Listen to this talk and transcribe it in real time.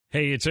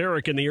Hey, it's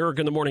Eric, and the Eric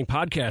in the Morning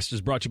podcast is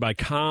brought to you by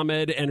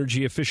ComEd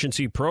Energy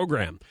Efficiency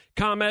Program.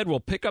 ComEd will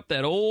pick up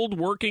that old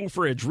working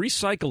fridge,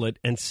 recycle it,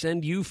 and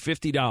send you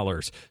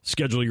 $50.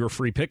 Schedule your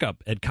free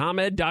pickup at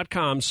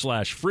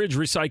ComEd.com/fridge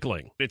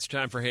recycling. It's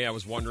time for Hey, I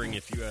Was Wondering.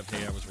 If you have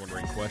Hey, I Was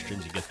Wondering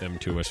questions, you get them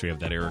to us. We have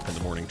that Eric in the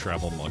Morning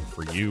travel mug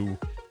for you.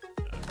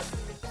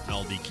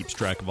 Melody keeps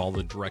track of all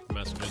the direct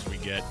messages we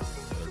get,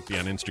 whether it be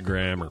on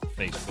Instagram or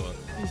Facebook.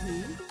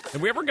 Mm-hmm.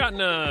 Have we ever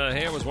gotten a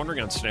Hey, I Was Wondering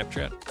on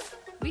Snapchat?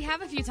 We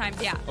have a few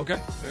times, yeah. Okay.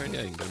 All right,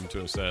 yeah, you can get them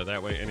to us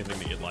that way, anything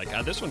that you'd like.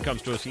 This one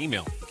comes to us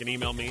email. You can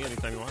email me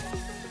anytime you want.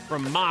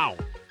 From Mao.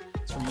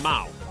 It's from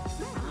Mao.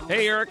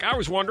 Hey, Eric, I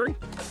was wondering,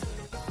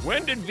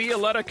 when did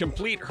Violetta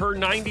complete her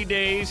 90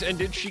 days, and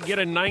did she get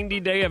a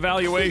 90-day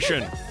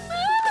evaluation?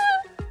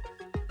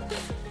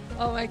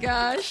 Oh, my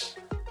gosh.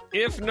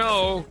 If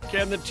no,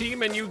 can the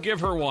team and you give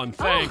her one?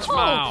 Thanks,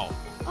 Mao.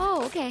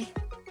 Oh, okay.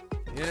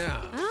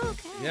 Yeah. Oh,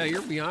 okay. Yeah,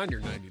 you're beyond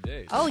your 90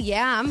 days. Oh,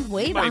 yeah, I'm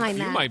way behind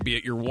that. You might be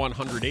at your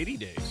 180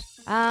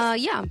 days.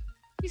 Yeah.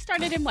 You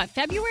started in what,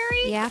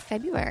 February? Yeah,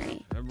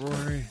 February.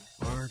 February,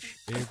 March,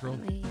 April.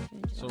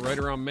 So right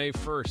around May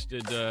 1st,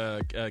 did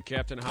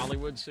Captain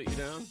Hollywood sit you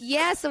down?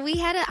 Yeah, so I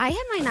had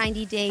my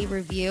 90-day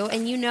review,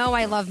 and you know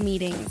I love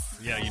meetings.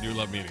 Yeah, you do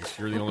love meetings.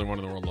 You're the only one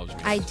in the world who loves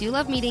meetings. I do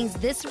love meetings.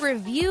 This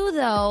review,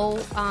 though,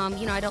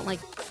 I don't like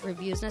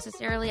reviews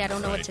necessarily. I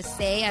don't know what to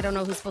say. I don't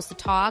know who's supposed to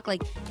talk.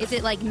 Like, is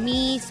it like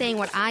me saying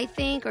what I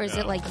think, or is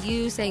it like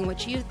you saying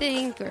what you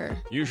think? Or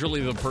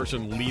usually the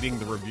person leading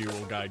the review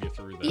will guide you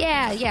through that.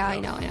 Yeah, I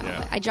know.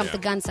 Yeah. I jump the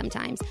gun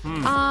sometimes.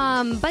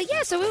 But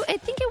yeah, so I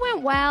think it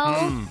went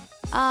well.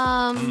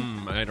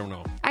 I don't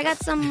know. I got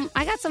some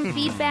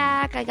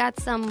feedback. I got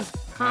some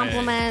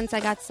compliments. I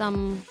got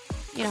some,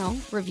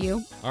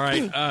 review. All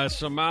right.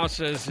 So Mao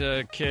says,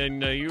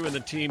 can you and the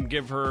team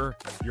give her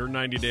your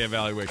 90-day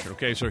evaluation?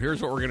 Okay, so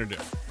here's what we're going to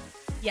do.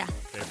 Yeah.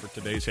 Okay, for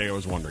today's Hey, I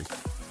Was Wondering.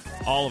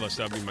 All of us,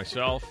 that would be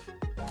myself,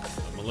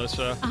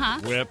 Melissa,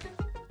 Whip,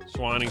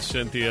 Swanee,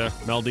 Cynthia,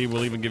 Mel D,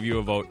 will even give you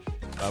a vote.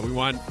 We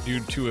want you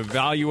to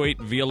evaluate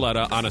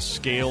Violetta on a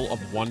scale of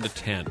 1 to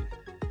 10.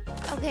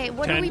 Okay,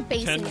 what are we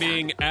basing 10 it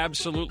being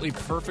absolutely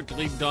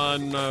perfectly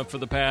done for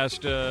the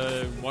past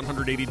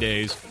 180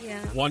 days. Yeah.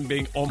 1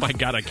 being, oh my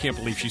God, I can't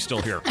believe she's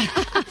still here.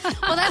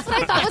 Well, that's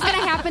what I thought was going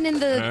to happen in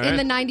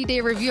the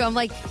 90-day review. I'm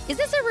like, is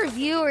this a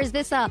review or is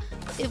this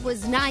it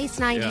was nice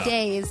 90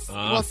 days.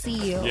 We'll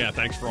see you. Yeah,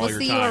 thanks for all your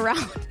time. We'll see you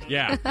around.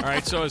 Yeah. All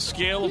right, so a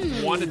scale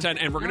of 1 to 10,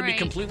 and we're going to be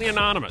completely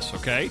anonymous,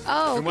 okay?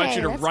 Oh, okay. We want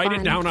you to write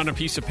fine. it down on a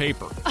piece of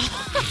paper.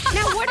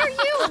 Now, what are you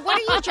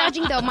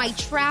judging, though? My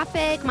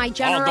traffic, my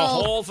general... the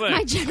whole thing.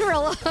 My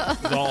general...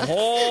 The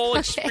whole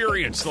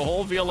experience, the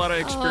whole Violetta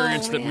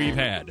experience that we've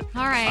had.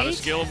 All right. On a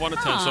scale of 1 to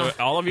 10. So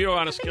all of you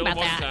on a scale of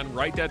 1 to 10,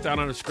 write that down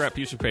on a scrap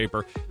piece of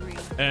paper.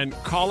 And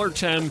caller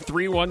 10,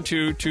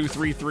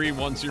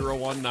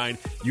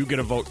 312-233-1019, you get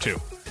a vote too.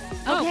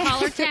 Oh, Okay.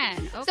 caller 10.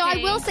 Okay. So I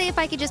will say, if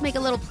I could just make a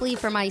little plea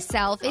for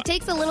myself, it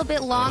takes a little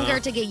bit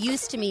longer to get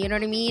used to me. You know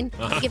what I mean?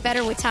 I get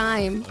better with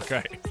time.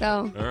 Okay.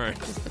 So All right.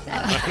 just put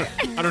that out.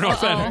 I don't know if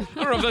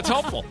that's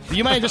helpful.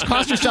 You might have just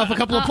cost yourself a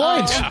couple of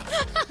points. Yeah.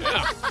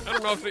 I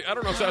don't know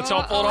if that's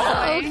helpful at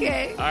all.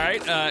 Okay. All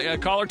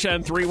right. Caller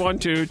 10,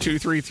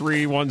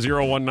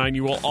 312-233-1019.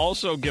 You will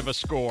also give a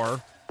score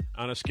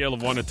on a scale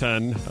of 1 to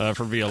 10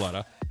 for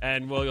Violetta.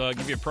 And we'll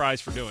give you a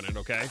prize for doing it,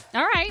 okay?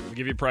 All right. We'll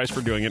give you a prize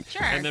for doing it.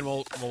 Sure. And then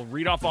we'll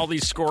read off all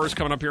these scores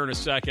coming up here in a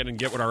second and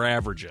get what our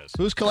average is.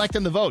 Who's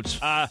collecting the votes?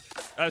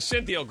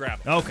 Cynthia will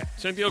grab them. Okay.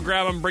 Cynthia will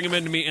grab them, bring them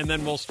into me, and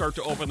then we'll start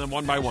to open them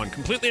one by one.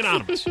 Completely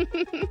anonymous. All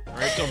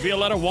right, so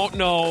Violetta won't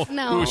know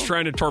who's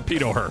trying to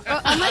torpedo her.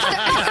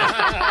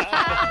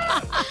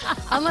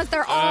 Unless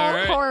they're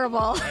all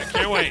horrible. I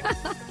can't wait.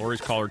 Lori's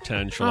caller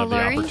 10. She'll have the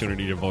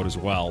opportunity to vote as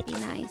well. Be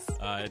nice.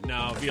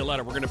 Now,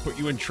 Violetta, we're going to put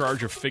you in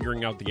charge of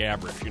figuring out the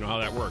average. You know how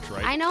that works,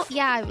 right? I know.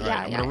 Yeah. All right,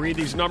 I'm going to read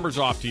these numbers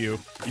off to you.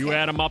 You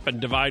add them up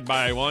and divide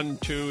by 1,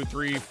 2,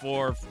 3,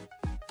 4,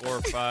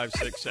 5,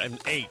 6, 7,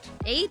 8.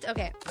 8?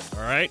 Okay.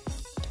 All right?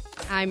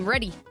 I'm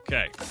ready.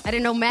 Okay. I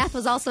didn't know math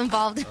was also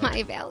involved in my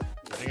eval.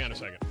 Hang on a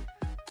second.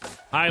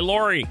 Hi,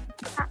 Lori.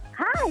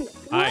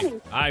 Hi.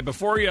 Hi.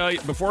 Before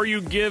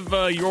you give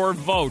your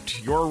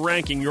vote, your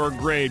ranking, your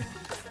grade,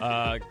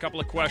 a couple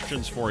of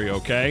questions for you,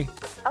 okay?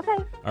 Okay.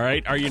 All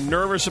right. Are you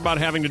nervous about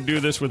having to do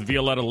this with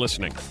Violetta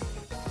listening?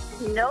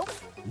 Nope.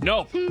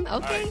 No. Okay.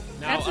 Right.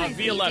 Now, That's nice,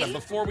 Violetta, easy.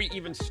 before we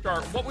even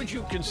start, what would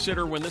you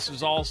consider when this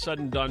is all said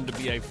and done to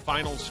be a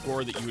final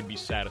score that you would be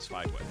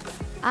satisfied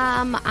with?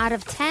 Out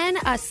of 10,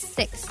 a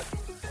 6.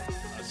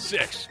 A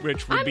 6,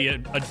 which would be a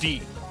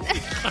D.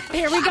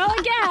 Here we go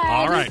again.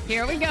 All right.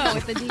 Here we go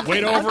with the D.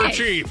 Way to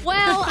overachieve.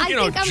 Well, I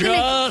think I'm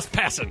just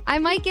passing. I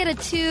might get a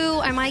 2.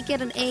 I might get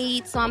an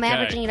 8. So I'm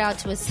averaging it out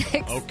to a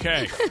 6.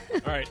 Okay.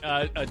 All right.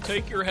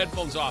 Take your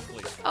headphones off,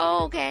 please.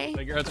 Oh, okay.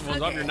 Take your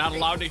headphones off. You're not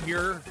allowed to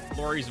hear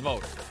Lori's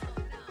vote.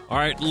 All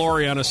right,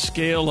 Lori, on a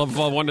scale of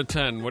 1 to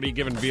 10, what are you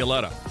giving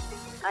Violetta?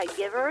 I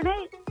give her an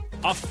 8.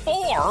 A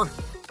 4?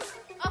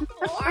 A 4? No,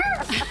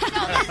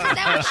 that's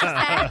what she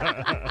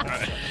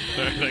said.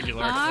 Thank you,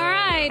 Lori. All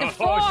right, a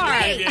 4.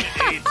 Oh, she gave you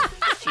an 8.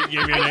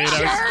 gave you an 8.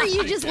 Sure,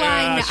 you just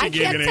lying. She I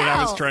gave can't you an 8. I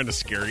was tell. trying to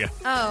scare you.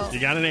 Oh. You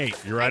got an 8.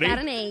 You ready? I got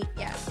an 8,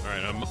 yes. All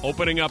right, I'm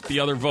opening up the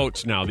other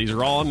votes now. These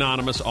are all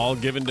anonymous, all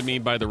given to me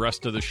by the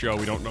rest of the show.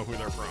 We don't know who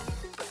they're from.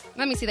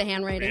 Let me see the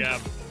handwriting. We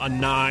have a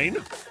 9.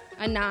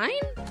 A 9?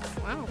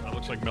 Wow. That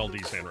looks like Mel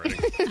D's handwriting.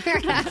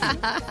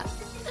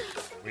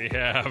 We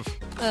have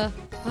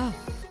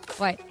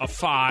What? a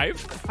 5.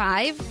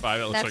 5? 5. That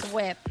looks That's like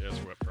whip. Yeah, it's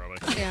whip,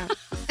 probably. Yeah.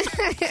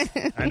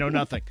 I know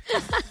nothing.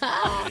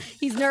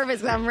 He's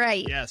nervous. I'm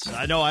right. Yes,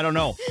 I know. I don't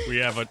know. We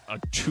have a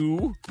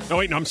 2. No,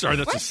 wait, no, I'm sorry.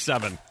 That's a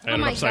 7. I had Oh it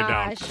my upside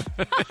down. gosh.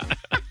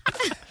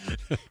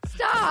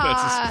 Stop.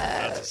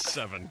 That's a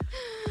 7.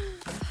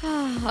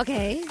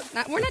 Okay.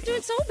 We're not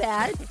doing so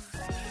bad.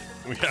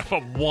 We have a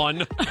 1.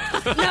 No.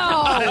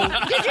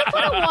 Did you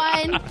put a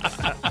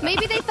 1?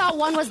 Maybe they thought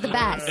 1 was the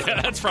best.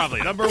 Yeah, that's probably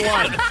it. Number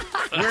 1.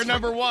 We're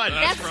number 1.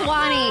 That's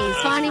Swanee.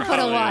 Swanee put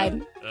a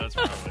 1. That's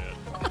probably it.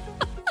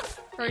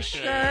 For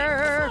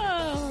sure.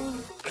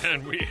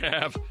 And we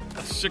have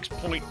a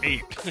 6.8.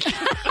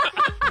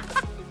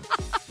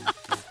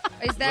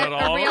 Is that all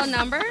a of real them?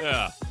 number?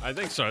 Yeah, I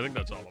think so. I think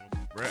that's all of them.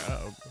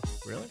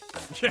 Really?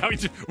 Yeah,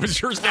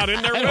 was yours not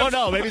in there? I don't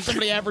know. Maybe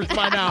somebody averaged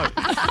mine out.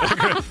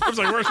 I was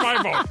like, where's my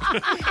vote?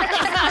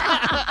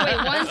 Wait,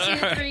 1,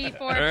 2, 3,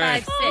 4, All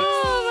right. 5, 6.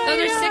 So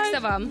there's 6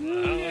 of them.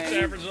 Let's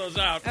average those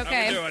out.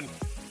 Okay. How we doing?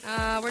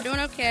 We're doing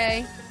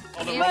okay.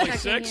 Oh, there Yeah, were only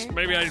checking 6? here.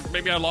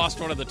 Maybe I lost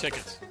one of the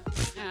tickets.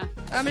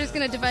 I'm just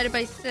going to divide it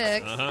by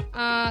 6.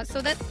 Uh-huh.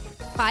 So that's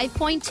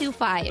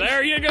 5.25.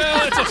 There you go.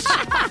 It's a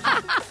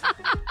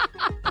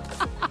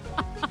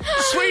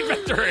sweet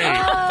victory.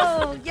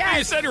 Oh, You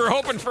yes. said you were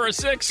hoping for a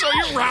 6, so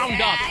you round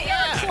up.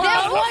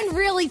 That one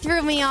really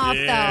threw me off,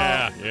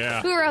 Yeah.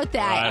 though. Who wrote I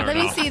that? don't Let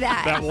me know. see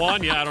that. That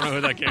one? Yeah, I don't know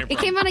who that came from. It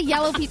came on a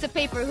yellow piece of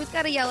paper. Who's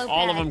got a yellow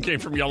All of pad? them came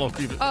from yellow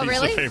piece Oh,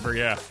 really? of paper,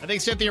 yeah. I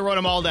think Cynthia wrote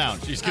them all down.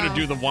 She's going to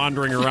do the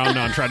wandering around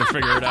now and try to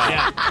figure it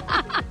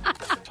out.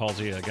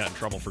 Halsey got in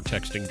trouble for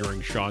texting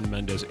during Shawn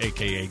Mendes,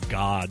 a.k.a.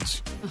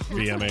 God's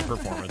VMA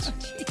performance.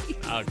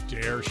 How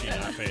dare she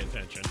not pay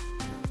attention?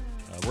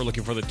 We're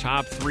looking for the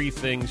top 3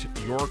 things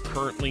you're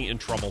currently in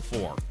trouble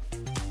for.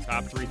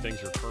 Top 3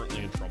 things you're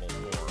currently in trouble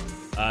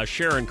for.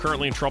 Sharon,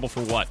 currently in trouble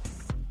for what?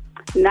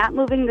 Not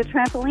moving the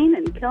trampoline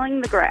and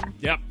killing the grass.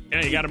 Yep.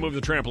 Yeah, you got to move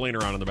the trampoline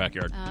around in the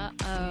backyard.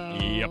 Uh-oh.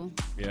 Yep.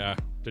 Yeah.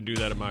 To do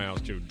that at my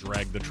house, too.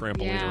 Drag the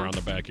trampoline around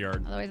the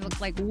backyard. Otherwise it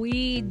looks like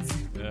weeds.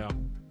 Yeah.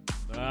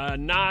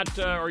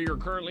 Or you're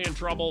currently in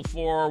trouble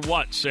for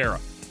what,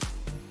 Sarah?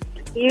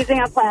 Using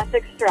a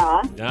plastic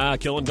straw.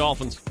 Killing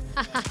dolphins.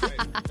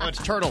 Oh,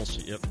 it's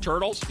turtles. Yep.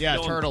 Turtles? Yeah,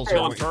 Killing- turtles.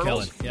 Killing We're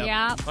turtles? Yep.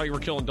 Yeah. I thought you were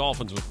killing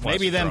dolphins with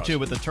plastic Maybe them straws. too,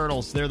 but the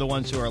turtles, they're the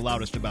ones who are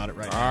loudest about it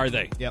right now. Are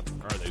they? Yep.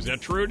 Are they? Is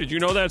that true? Did you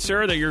know that,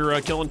 Sarah, that you're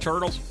killing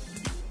turtles?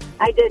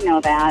 I did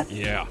know that.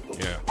 Yeah.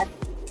 There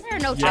are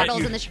no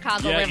turtles in the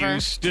Chicago River. You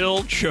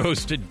still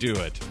chose to do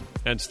it.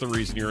 Hence the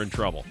reason you're in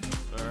trouble.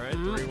 All right,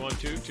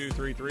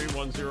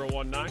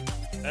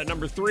 312-233-1019. At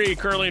number 3,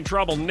 currently in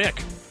trouble,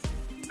 Nick.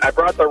 I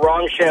brought the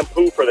wrong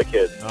shampoo for the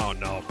kids. Oh,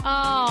 no.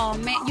 Oh,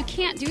 man, you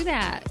can't do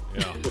that.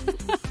 Yeah.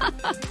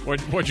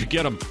 What'd you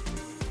get them?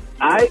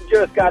 I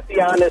just got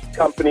the Honest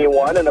Company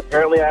one, and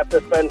apparently I have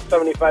to spend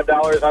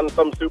 $75 on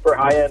some super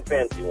high-end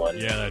fancy one.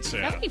 Yeah, that's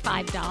it.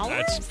 $75?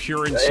 That's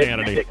pure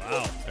insanity.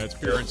 Wow. That's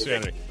pure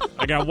insanity.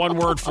 I got one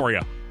word for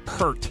you.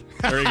 Hurt.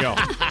 There you go.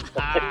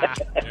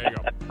 There you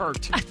go.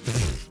 Hurt.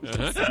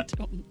 Uh-huh.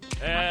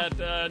 At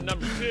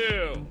number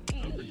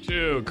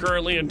 2,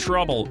 currently in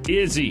trouble,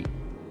 Izzy.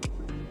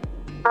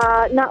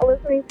 Not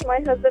listening to my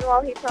husband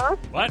while he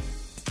talks. What?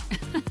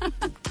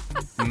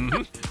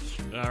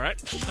 Mm-hmm. All right.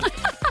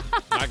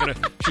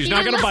 She's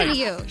not gonna listen bite. to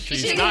you.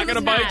 She's not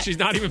gonna bite. She's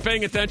not even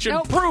paying attention.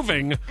 Nope.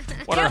 Proving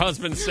what her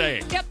husband's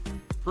saying. Yep.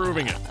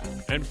 Proving it.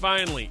 And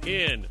finally,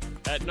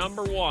 at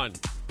number 1,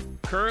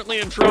 currently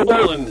in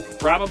trouble and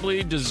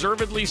probably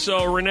deservedly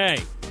so, Renee.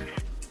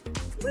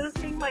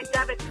 Losing my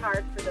debit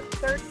card for the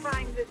 3rd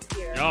time this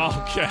year.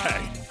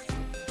 Okay.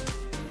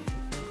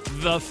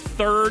 The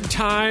 3rd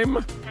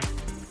time?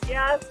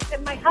 Yes,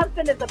 and my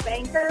husband is a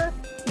banker.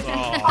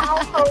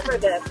 Oh, All over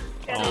this.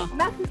 And it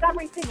messes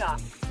everything up.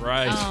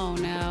 right. Oh,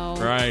 no.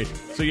 Right.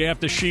 So you have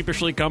to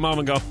sheepishly come home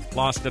and go,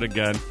 lost it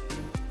again.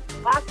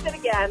 Lost it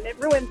again. It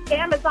ruins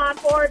Amazon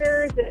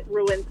orders. It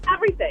ruins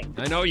everything.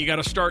 I know, you got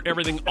to start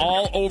everything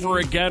all over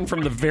again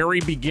from the very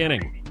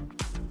beginning.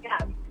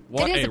 Yes.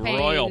 What It is a a pain.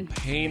 royal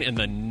pain in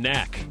the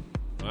neck.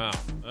 Wow.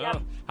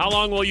 Yep. How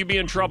long will you be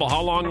in trouble?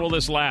 How long will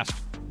this last?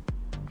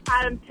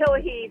 Until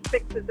he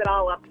fixes it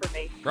all up for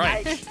me.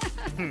 Right.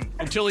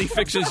 Until he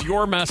fixes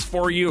your mess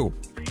for you.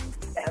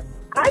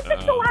 I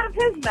fixed a lot of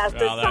his messes,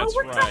 Well, that's so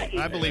we're right. good.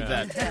 I believe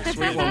that.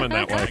 Sweet woman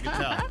that way. I can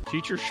tell.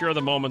 Teachers share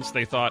the moments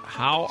they thought,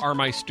 how are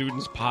my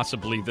students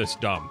possibly this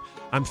dumb?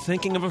 I'm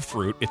thinking of a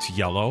fruit. It's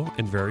yellow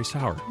and very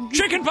sour.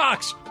 Chicken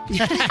pox!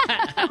 Weird.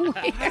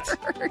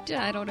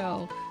 I don't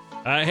know.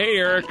 Hey,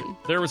 Eric.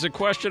 There was a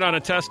question on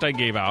a test I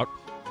gave out.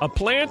 A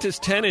plant is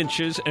 10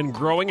 inches and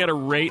growing at a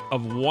rate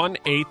of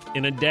 1/8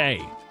 in a day.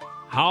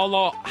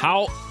 How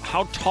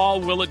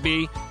tall will it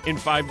be in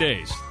 5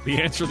 days?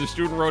 The answer the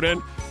student wrote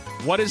in,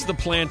 What is the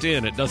plant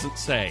in? It doesn't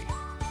say.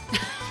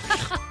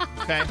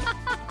 Okay.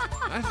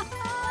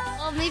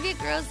 Well, maybe it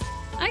grows.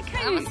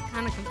 That was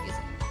kind of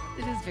confusing.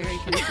 It is very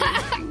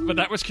confusing. But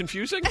that was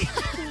confusing?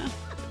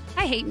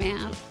 I hate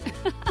math.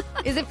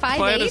 Is it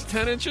Plant is 5/8?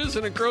 10 inches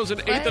and it grows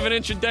an eighth of an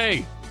inch a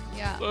day.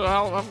 Yeah. So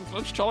how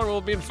much taller will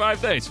it be in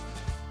 5 days?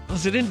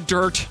 Was it in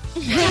dirt?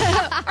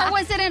 Or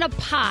was it in a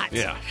pot?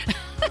 Yeah.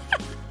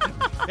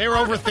 They were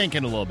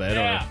overthinking a little bit,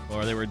 Yeah.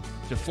 or they were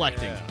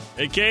deflecting.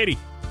 Hey, Katie.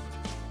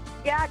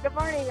 Yeah, good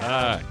morning.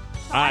 Hi.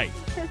 I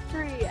teach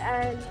history,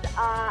 and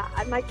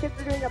my kids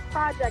are doing a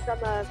project on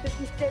the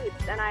 50 states,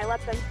 and I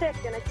let them pick,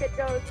 and a kid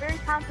goes very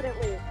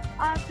confidently,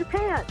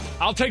 Japan.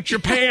 I'll take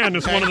Japan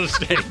as one of the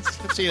states.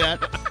 Let's see that.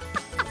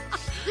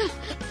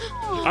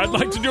 I'd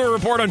like to do a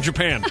report on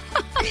Japan.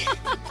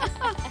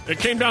 It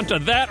came down to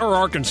that or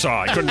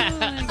Arkansas. I couldn't.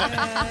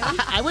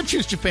 I would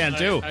choose Japan,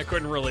 too. I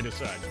couldn't really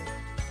decide.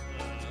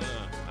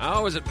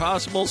 How is it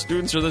possible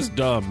students are this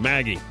dumb?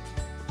 Maggie.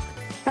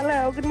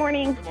 Hello, good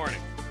morning. Good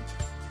morning.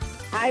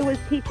 I was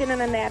teaching an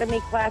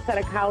anatomy class at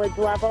a college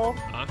level,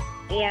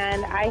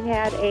 and I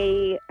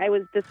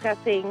was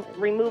discussing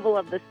removal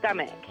of the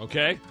stomach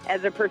Okay.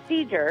 as a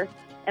procedure,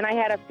 and I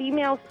had a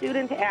female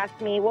student ask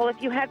me, well,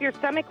 if you have your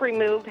stomach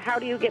removed, how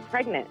do you get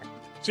pregnant?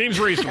 Seems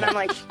And reasonable. I'm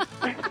like,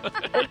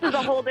 this is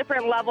a whole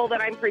different level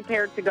that I'm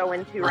prepared to go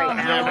into right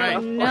now. yeah,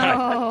 right.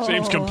 No.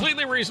 Seems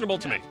completely reasonable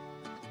to me.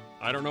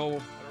 I don't know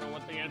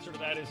what the answer to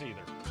that is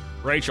either.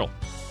 Rachel.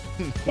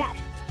 Yes.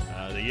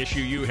 the issue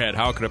you had,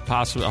 how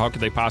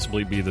could they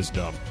possibly be this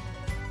dumb?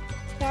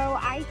 So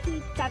I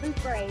teach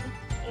 7th grade,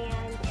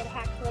 and it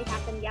actually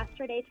happened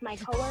yesterday to my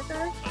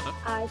coworker.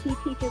 He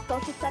teaches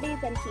social studies,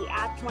 and he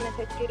asked one of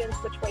his students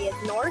which way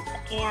is north,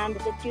 and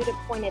the student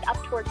pointed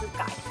up towards the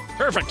sky.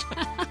 Perfect.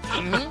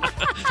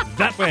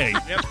 That way.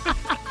 Yep.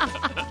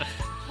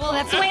 Well,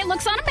 that's the way it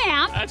looks on a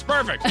map. That's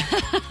perfect.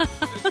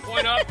 Just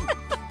point up.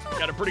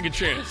 Got a pretty good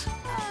chance.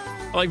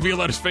 I like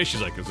Violetta's face.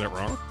 She's like, is that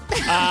wrong?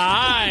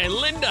 Hi,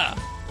 Linda.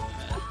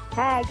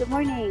 Hi, good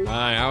morning.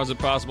 Hi, how is it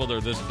possible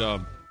they're this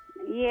dumb?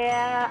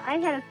 Yeah, I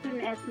had a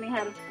student ask me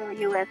how to spell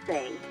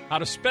USA. How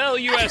to spell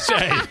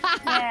USA?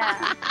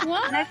 Yeah.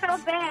 What? And I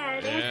felt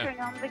bad Yeah. answering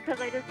them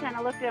because I just kind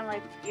of looked at him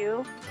like,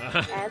 you? Uh-huh.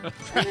 S,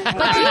 You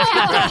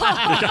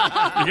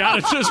got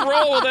to just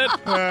roll with it.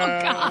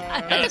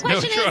 The No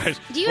question is, choice.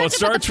 do you Well, have it to put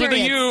starts the with a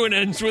periods? U and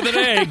ends with an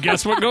A.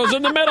 Guess what goes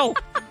in the middle?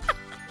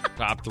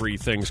 Top 3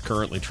 things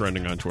currently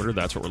trending on Twitter.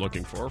 That's what we're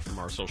looking for from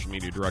our social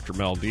media director,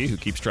 Mel D, who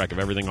keeps track of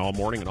everything all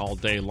morning and all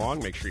day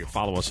long. Make sure you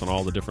follow us on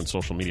all the different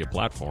social media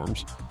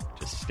platforms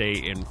to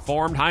stay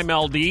informed. Hi,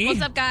 Mel D.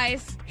 What's up,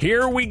 guys?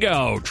 Here we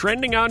go.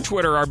 Trending on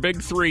Twitter, our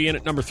big 3 in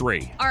at number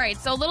 3. All right,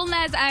 so Lil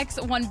Nas X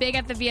won big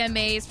at the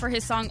VMAs for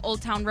his song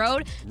Old Town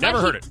Road. Never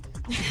heard it.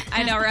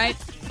 I know, right?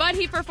 But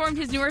he performed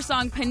his newer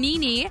song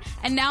Panini,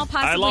 and now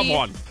possibly... I love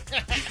one.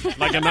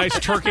 Like a nice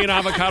turkey and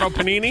avocado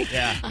panini.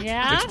 Yeah.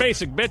 Yeah. It's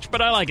basic, bitch,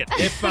 but I like it.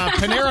 If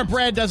Panera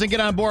Bread doesn't get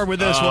on board with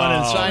this one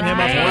and sign him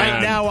up right.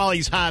 right now while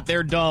he's hot,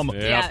 they're dumb.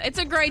 Yeah, it's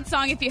a great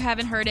song if you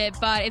haven't heard it,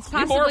 but it's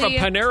You possibly... more of a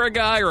Panera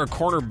guy or a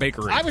corner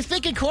bakery? I was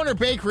thinking Corner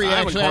Bakery, I'm a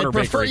actually. Corner I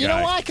prefer, Bakery you know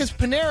guy. why? Because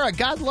Panera,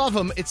 God love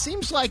them, it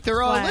seems like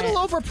they're a What? little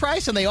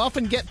overpriced and they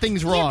often get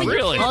things wrong.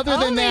 Really? Other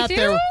than they that, do?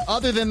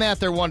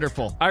 they're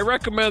wonderful. I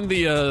recommend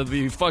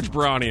the fudge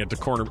brownie at the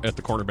corner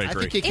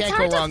bakery. I think you It's can't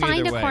hard go to wrong find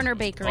either a way. corner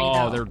bakery,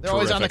 Oh, though. They're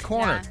always on the terrific.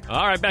 corner.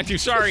 All right, back to you.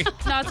 Sorry.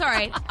 No, it's all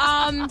right.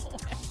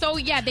 So,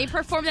 yeah, they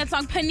performed that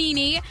song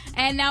Panini,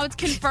 and now it's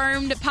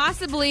confirmed,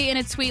 possibly in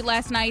a tweet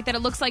last night, that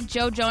it looks like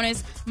Joe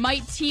Jonas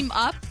might team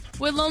up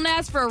with Lil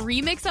Nas for a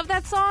remix of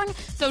that song.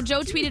 So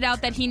Joe tweeted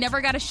out that he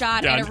never got a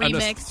shot at a and the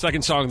remix.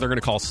 second song they're going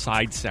to call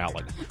Side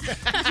Salad.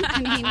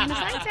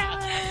 Side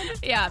salad.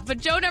 Yeah, but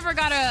Joe never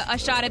got a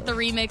shot at the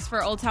remix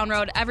for Old Town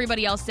Road.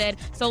 Everybody else did.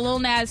 So Lil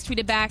Nas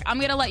tweeted back, I'm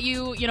going to let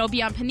you,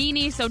 be on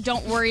Panini, so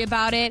don't worry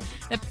about it.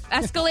 It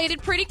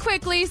escalated pretty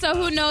quickly, so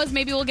who knows?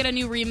 Maybe we'll get a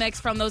new remix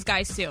from those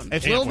guys soon.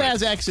 If Can't Lil wait.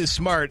 Nas X is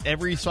smart,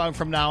 every song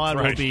from now on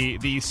will Right. be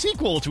the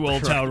sequel to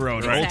Old Town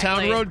Road. Right. Old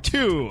Town Exactly. Road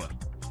 2.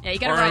 Yeah, you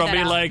got to Or ride it'll that be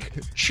out. like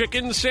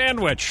Chicken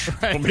Sandwich.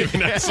 Will be the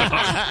next song.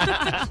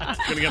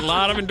 Going to get a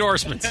lot of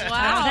endorsements. Wow.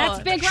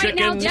 That's big right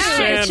now, Chicken too.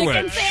 sandwich.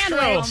 Chicken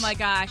sandwich. Oh, my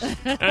gosh.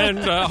 And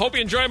hope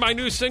you enjoy my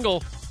new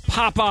single,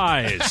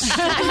 Popeyes.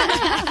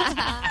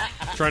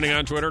 Trending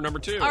on Twitter, number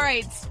 2. All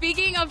right,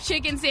 speaking of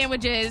chicken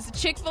sandwiches,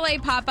 Chick-fil-A,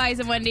 Popeyes,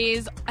 and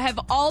Wendy's have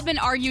all been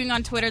arguing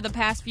on Twitter the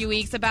past few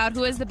weeks about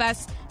who is the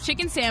best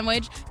chicken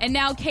sandwich, and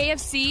now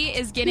KFC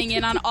is getting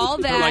in on all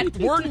They're that. like,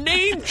 we're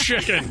named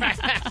chicken.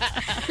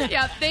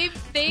 Yeah, they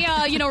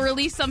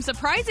released some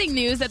surprising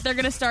news that they're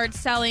going to start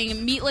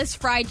selling meatless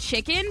fried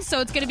chicken. So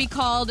it's going to be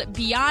called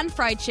Beyond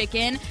Fried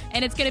Chicken,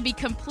 and it's going to be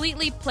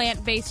completely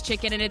plant-based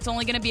chicken, and it's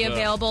only going to be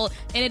available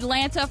in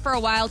Atlanta for a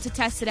while to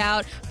test it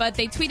out. But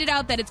they tweeted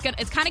out that it's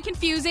kind of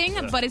confusing,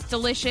 but it's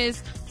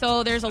delicious.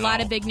 So there's a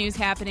lot of big news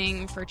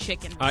happening for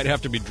chicken. I'd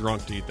have to be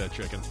drunk to eat that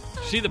chicken.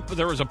 See,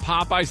 there was a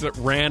Popeyes that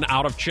ran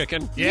out of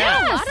chicken.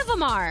 Yeah, a lot of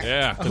them are.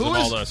 Yeah, because of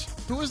all this.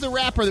 Who was the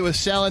rapper that was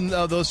selling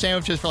those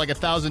sandwiches for like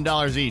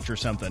 $1,000 each or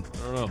something?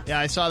 I don't know. Yeah,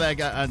 I saw that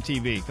guy on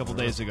TV a couple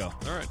days ago.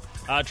 All right.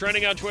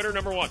 Trending on Twitter,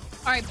 number 1.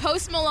 All right,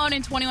 Post Malone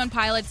and 21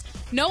 Pilots.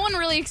 No one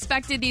really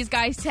expected these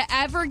guys to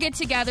ever get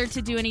together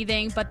to do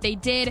anything, but they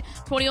did.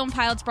 21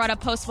 Pilots brought up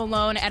Post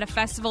Malone at a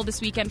festival this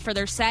weekend for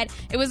their set.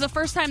 It was the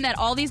first time that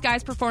all these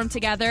guys performed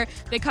together.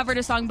 They covered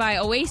a song by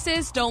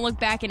Oasis, Don't Look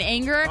Back in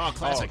Anger. Oh,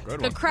 classic. Good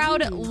The one.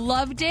 crowd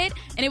loved it,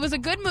 and it was a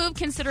good move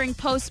considering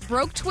Post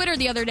broke Twitter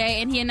the other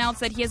day, and he announced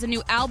that he has a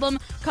new album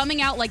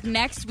coming out like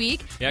next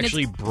week. He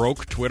actually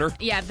broke Twitter?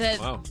 Yeah,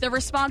 the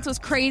response was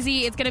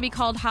crazy. It's going to be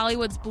called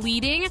Hollywood's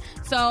Bleeding,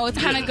 so it's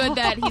kind of good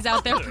that he's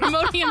out there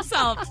promoting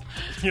himself.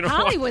 You know what?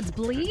 Hollywood's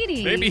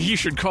bleeding. Maybe he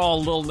should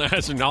call Lil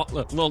Nas, and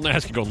Lil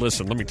Nas can go,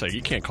 listen, let me tell you,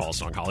 you can't call a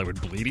song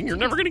Hollywood Bleeding. You're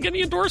never going to get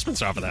any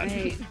endorsements off of that.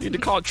 Right. You need to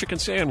call it Chicken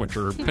Sandwich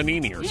or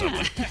Panini or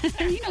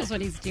something. He knows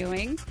what he's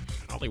doing.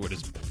 Hollywood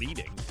is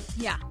bleeding.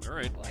 Yeah. All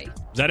right. Boy.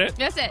 Is that it?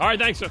 That's it. All right,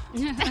 thanks.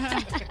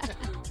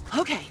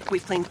 Okay,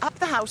 we've cleaned up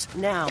the house,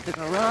 now the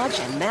garage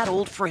and that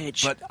old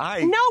fridge. But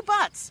No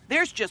buts!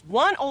 There's just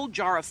one old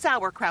jar of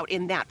sauerkraut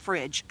in that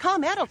fridge.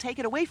 ComEd will take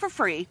it away for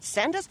free,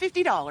 send us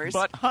 $50.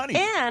 But, honey...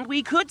 And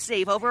we could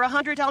save over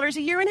 $100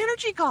 a year in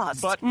energy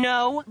costs. But...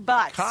 No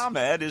buts.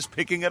 ComEd is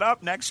picking it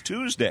up next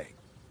Tuesday.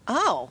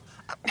 Oh.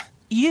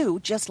 You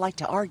just like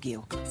to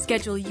argue.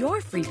 Schedule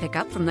your free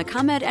pickup from the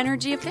ComEd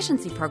Energy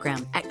Efficiency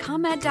Program at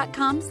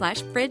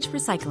ComEd.com/fridge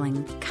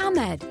recycling.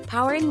 ComEd,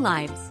 powering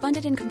lives.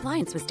 Funded in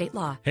compliance with state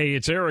law. Hey,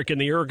 it's Eric, and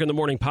the Eric in the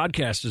Morning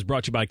podcast is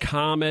brought to you by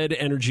ComEd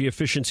Energy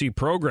Efficiency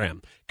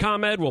Program.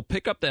 ComEd will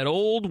pick up that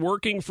old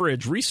working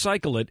fridge,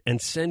 recycle it, and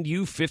send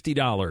you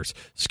 $50.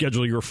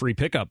 Schedule your free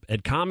pickup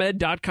at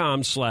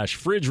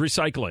ComEd.com/fridge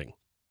recycling.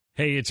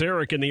 Hey, it's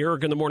Eric, and the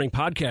Eric in the Morning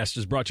podcast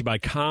is brought to you by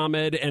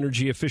ComEd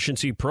Energy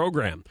Efficiency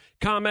Program.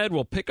 ComEd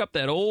will pick up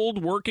that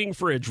old working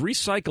fridge,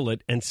 recycle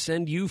it, and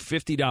send you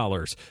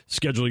 $50.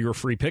 Schedule your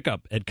free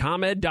pickup at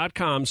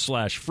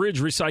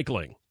ComEd.com/fridge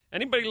recycling.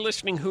 Anybody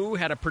listening who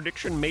had a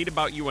prediction made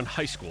about you in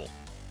high school?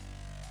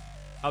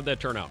 How'd that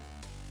turn out?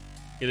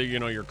 Either,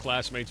 your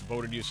classmates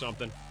voted you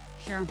something,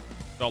 Sure.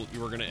 felt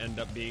you were going to end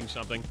up being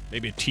something,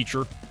 maybe a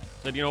teacher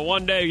said,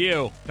 one day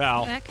you,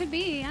 pal. That could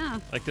be, yeah.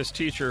 Like this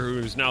teacher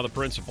who's now the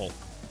principal.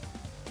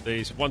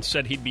 They once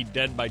said he'd be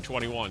dead by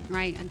 21.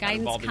 Right. A guidance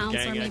involved in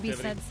counselor gang maybe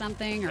activity. said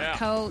something, or Yeah. a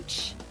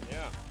coach. Yeah.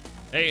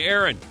 Hey,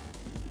 Aaron.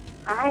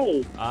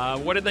 Hi.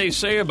 What did they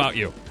say about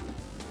you?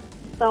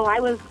 So I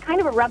was kind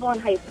of a rebel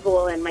in high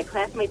school, and my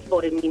classmates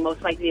voted me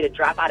most likely to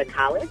drop out of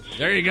college.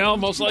 There you go.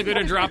 Most likely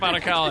to drop out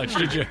of college.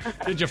 Did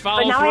you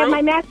follow But now through? I have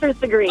my master's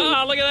degree.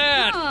 Oh, look at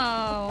that.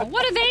 Oh,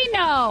 what do they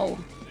know?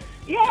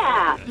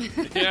 Yeah.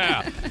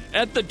 Yeah.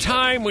 At the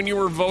time when you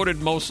were voted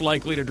most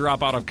likely to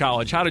drop out of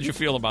college, how did you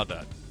feel about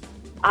that?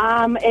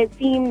 It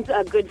seemed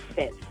a good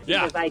fit.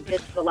 Yeah. Because I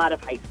did a lot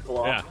of high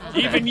school. Yeah.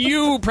 Even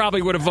you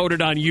probably would have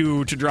voted on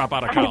you to drop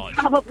out of college.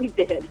 I probably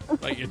did.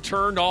 Like you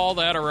turned all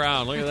that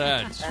around. Look at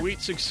that.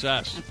 Sweet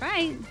success. That's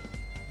right.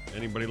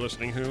 Anybody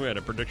listening who had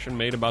a prediction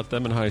made about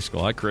them in high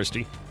school? Hi,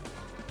 Christy.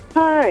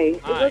 Hi.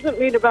 It wasn't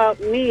made about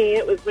me.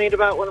 It was made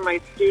about one of my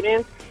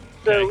students.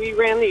 So we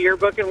ran the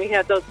yearbook, and we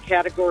had those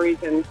categories,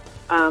 and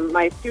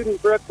my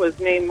student, Brooke, was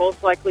named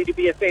most likely to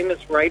be a famous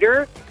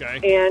writer.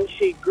 Okay. And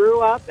she grew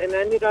up and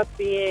ended up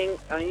being,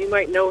 you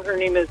might know her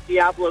name is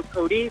Diablo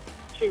Cody.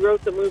 She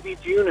wrote the movie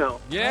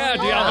Juno. Yeah,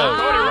 Diablo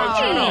Cody wrote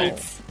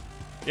Juno.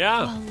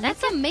 Yeah.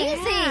 That's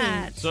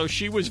amazing. So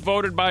she was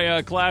voted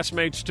by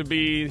classmates to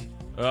be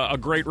a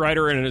great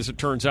writer, and as it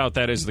turns out,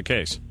 that is the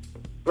case.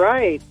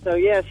 Right. So,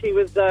 yeah, she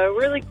was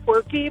really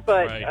quirky,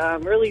 but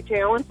Right. really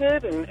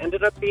talented, and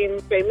ended up being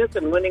famous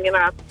and winning an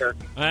Oscar.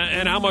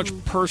 And how much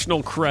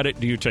personal credit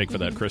do you take for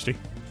that, Christy?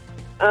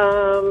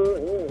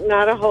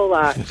 Not a whole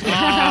lot.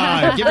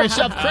 Give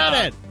yourself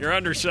credit. You're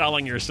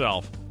underselling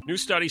yourself. New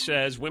study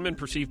says women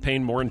perceive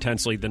pain more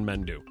intensely than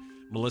men do.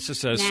 Melissa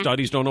says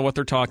studies don't know what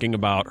they're talking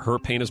about. Her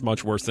pain is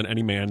much worse than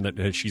any man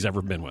that she's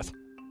ever been with.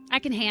 I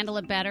can handle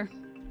it better.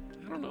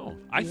 I don't know.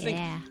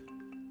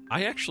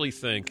 I actually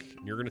think,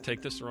 you're going to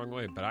take this the wrong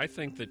way, but I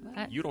think that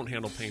you don't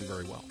handle pain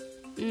very well.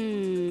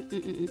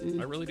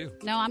 I really do.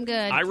 No, I'm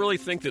good. I really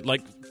think that,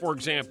 like, for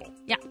example,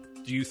 Yeah.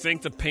 do you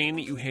think the pain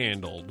that you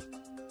handled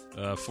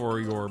for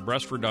your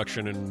breast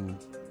reduction and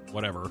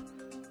whatever,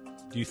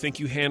 do you think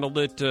you handled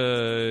it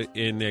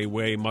in a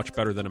way much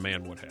better than a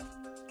man would have?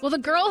 Well,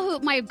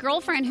 my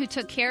girlfriend who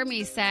took care of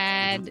me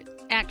said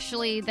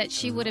actually that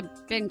she would have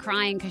been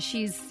crying because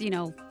she's,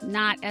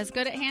 not as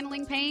good at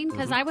handling pain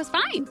because I was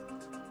fine.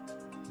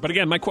 But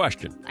again, my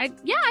question. I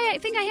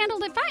think I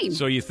handled it fine.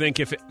 So you think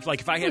if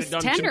I had was it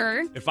done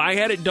tender. if I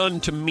had it done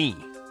to me,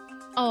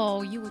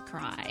 Oh, you would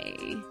cry.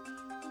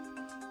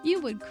 You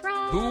would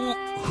cry.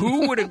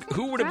 who would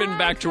have been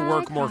back to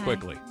work more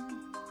quickly?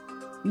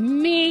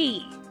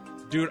 Me.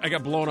 Dude, I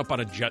got blown up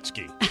on a jet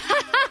ski.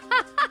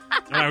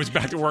 And I was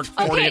back to work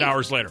 48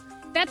 hours later.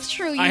 That's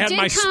true. You I had did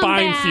my come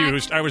spine back.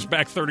 fused. I was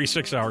back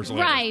 36 hours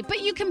later. Right,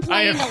 but you I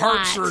complained had a heart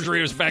lot. surgery.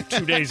 I was back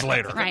 2 days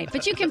later. Right,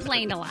 but you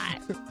complained a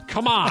lot.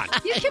 Come on.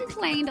 You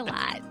complained a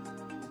lot.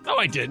 No,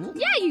 I didn't.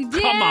 Yeah, you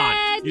did. Come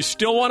on. You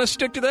still want to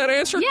stick to that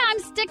answer? Yeah, I'm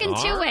sticking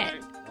All to right.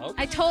 it.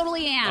 Okay. I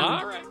totally am.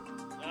 All right.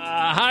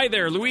 Hi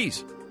there,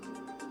 Louise.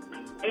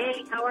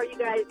 Hey, how are you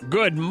guys?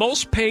 Good.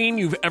 Most pain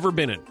you've ever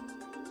been in?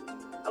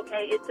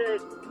 Okay, it's a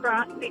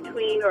cross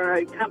between or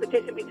a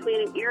competition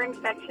between an ear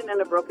infection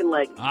and a broken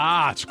leg.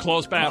 Ah, it's a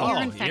close battle.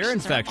 Ear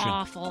infections are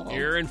awful.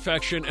 Ear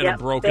infection and Yep, a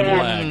broken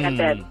bad, leg.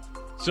 bad.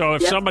 So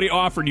if Yep. somebody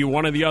offered you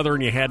one or the other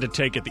and you had to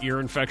take it, the ear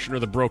infection or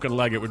the broken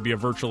leg, it would be a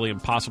virtually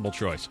impossible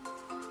choice.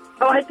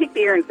 Oh, I picked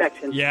the ear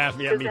infection. Yeah,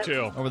 me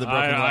too. Over the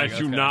broken I leg,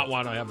 do okay. not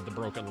want to have the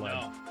broken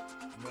leg.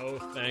 No,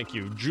 thank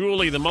you.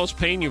 Julie, the most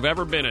pain you've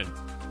ever been in.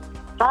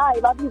 Hi,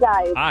 love you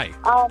guys. Hi.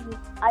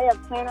 I have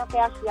plantar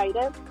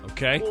fasciitis.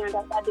 Okay. And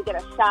I had to get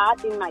a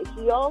shot in my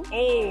heel.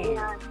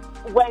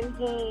 And when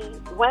he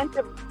went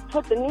to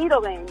put the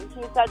needle in,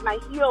 he said my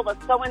heel was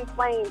so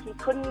inflamed he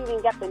couldn't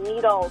even get the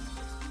needle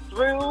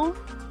through.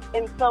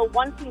 And so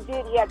once he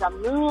did, he had to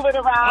move it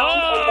around.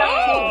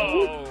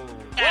 And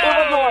it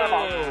was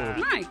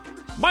horrible. Nice.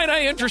 Might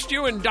I interest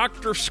you in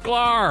Dr.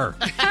 Sklar?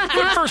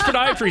 Foot First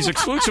Podiatry's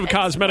exclusive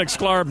cosmetic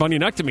Sklar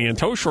bunionectomy and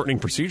toe shortening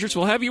procedures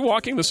will have you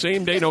walking the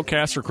same day, no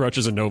casts or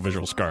crutches and no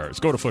visual scars.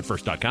 Go to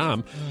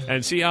footfirst.com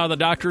and see how the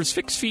doctors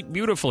fix feet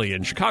beautifully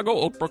in Chicago,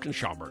 Oak Brook, and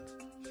Schaumburg.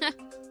 That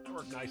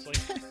worked nicely.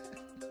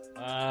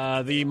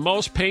 The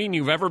most pain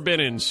you've ever been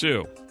in,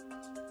 Sue.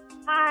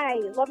 Hi,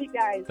 love you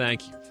guys.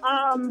 Thank you.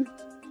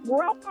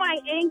 Broke my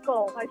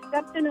ankle. I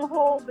stepped in a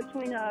hole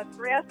between a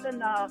grass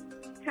and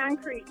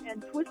concrete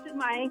and twisted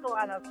my ankle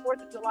on a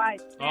 4th of July.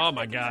 Oh,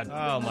 my God.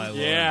 Oh, my Lord.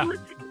 Yeah.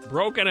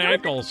 Broken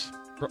ankles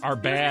are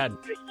bad.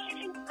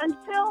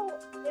 Until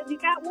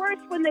it got worse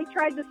when they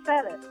tried to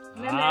set it.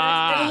 And then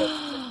it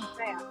was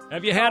bad.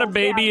 Have you had a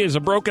baby? Yeah. Is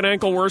a broken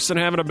ankle worse than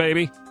having a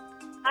baby?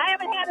 I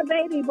haven't had a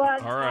baby,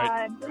 but All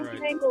right.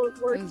 broken ankle is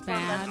worse.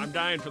 I'm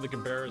dying for the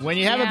comparison. When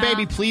you have a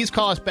baby, please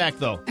call us back,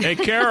 though. Hey,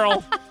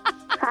 Carol.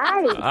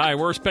 Hi. Hi,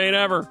 worst pain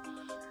ever.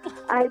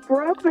 I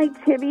broke my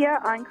tibia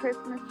on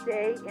Christmas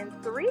Day in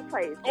 3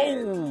 places.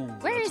 Oh,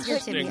 Where is your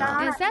tibia?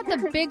 Is that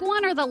the big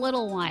one or the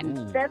little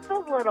one? That's the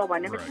little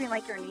one, in between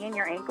like your knee and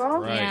your ankle.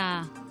 Right.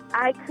 Yeah.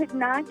 I could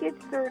not get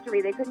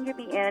surgery. They couldn't get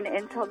me in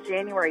until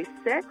January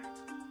 6th.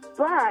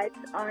 But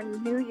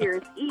on New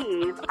Year's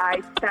Eve,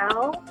 I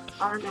fell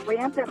on the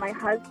ramp that my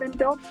husband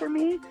built for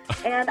me,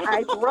 and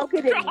I broke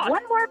it in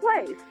one more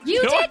place.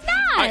 You did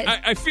not.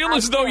 I feel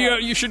as though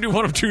you should do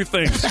one of two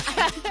things.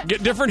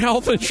 Get different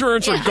health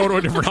insurance or go to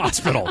a different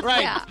hospital.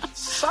 Right. Yeah.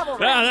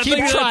 Keep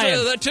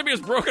trying. That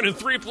tibia's broken in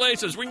 3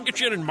 places. We can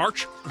get you in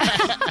March.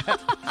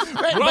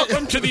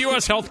 Welcome to the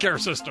U.S. healthcare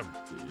system.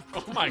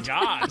 Oh, my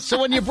God. So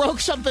when you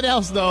broke something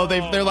else, though,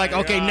 they're like,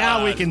 okay,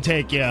 now we can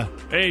take you.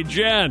 Hey,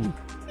 Jen.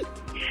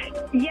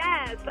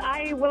 Yes,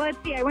 let's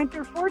see. I went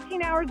through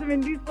 14 hours of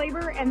induced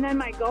labor, and then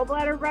my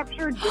gallbladder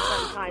ruptured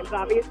different times,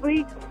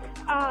 obviously.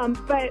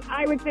 But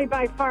I would say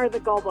by far the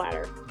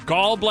gallbladder.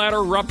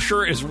 Gallbladder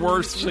rupture is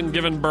worse than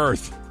giving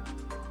birth.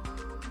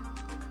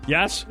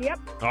 Yes? Yep.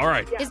 All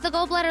right. Is the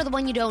gallbladder the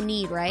one you don't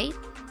need, right?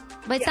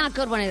 But it's not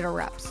good when it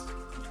erupts.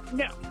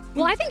 No.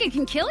 Well, I think it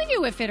can kill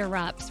you if it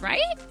erupts, right?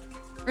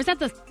 Or is that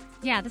the...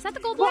 Yeah, is that the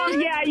gallbladder? Well,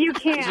 yeah, you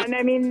can.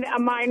 I mean,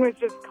 mine was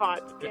just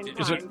caught in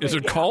time. Is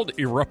it called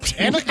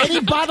erupting? Any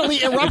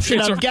bodily eruption,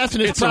 I'm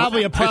guessing, is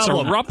probably a problem.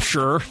 It's a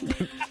rupture.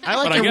 I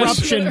like But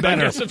eruption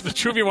better. I guess if the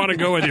two of you want to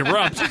go with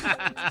erupt,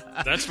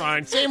 that's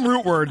fine. Same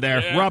root word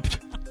there, Yeah. rupt.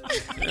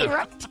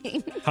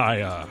 Erupting.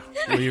 Hi,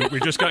 we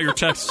just got your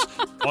tests.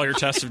 All your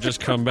tests have just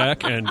come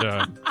back, and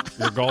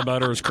your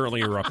gallbladder is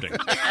currently erupting.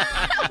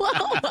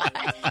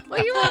 What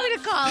do you want me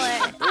to call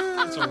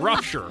it? It's a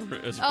rupture.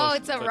 Oh,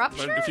 it's a But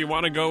rupture? if you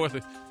want to go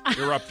with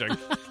erupting.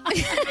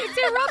 It's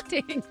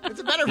erupting. It's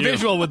a better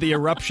visual with the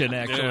eruption,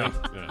 actually.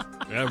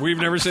 Yeah, we've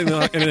never seen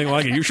anything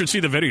like it. You should see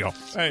the video.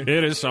 It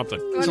is something.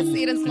 You want to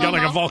see it in You got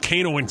like a slow-mo?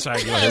 volcano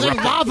inside you. There's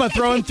like lava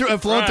flowing through your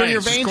it's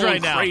just veins going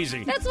right now.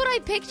 Crazy. That's what I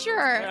picture.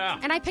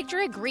 And I picture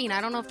it green. I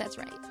don't know if that's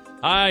right.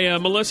 Hi,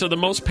 Melissa. The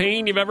most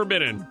pain you've ever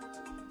been in?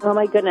 Oh,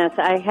 my goodness.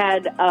 I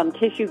had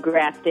tissue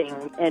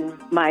grafting in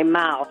my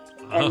mouth,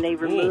 and they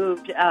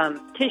removed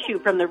tissue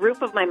from the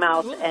roof of my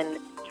mouth and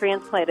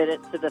transplanted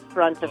it to the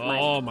front of my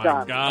Oh, my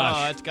gum. gosh.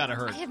 Oh, that's got to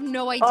hurt. I have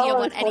no idea Oh,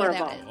 what it's any of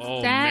horrible. that is.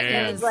 Oh, That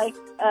man. It was like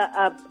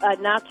a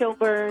nacho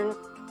burn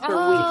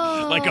for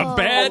weeks. Like a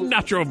bad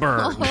nacho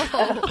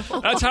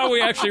burn. That's how we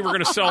actually were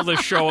going to sell this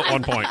show at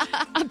one point.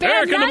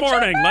 Eric in the nacho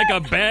morning, like a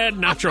bad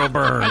nacho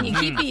burn. And you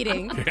keep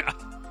eating. Yeah.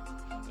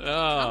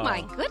 Oh,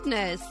 my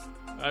goodness.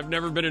 I've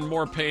never been in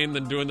more pain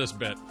than doing this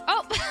bit.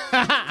 Oh.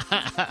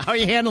 How are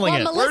you handling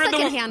Well, it? Melissa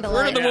can handle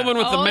Where it. did the woman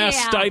with the Oh, yeah.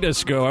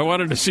 mastitis go? I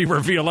wanted to see where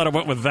Violetta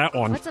went with that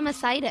one. What's a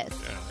mastitis?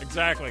 Yeah,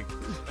 exactly.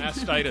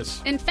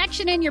 Mastitis.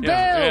 Infection in your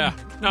Yeah, boob.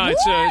 yeah. No,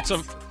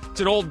 it's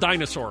an old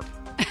dinosaur.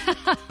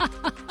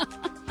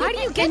 How do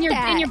you get In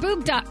that? your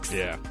boob ducts.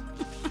 Yeah.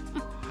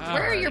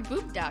 Where are your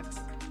boob ducts?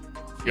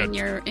 in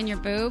your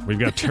boob. We've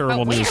got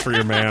terrible news for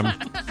you, ma'am.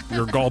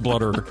 Your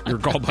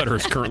gallbladder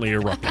is currently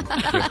erupting.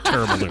 We have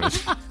terrible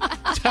news.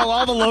 Tell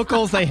all the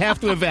locals they have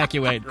to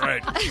evacuate.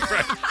 Right.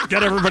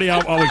 Get everybody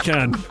out while we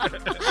can.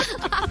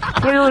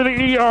 Clear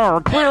the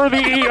ER. Clear the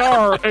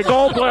ER. A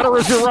gallbladder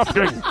is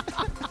erupting.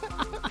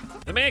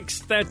 It makes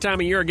that time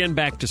of year again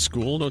back to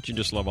school. Don't you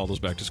just love all those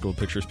back to school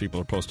pictures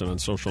people are posting on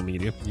social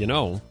media? You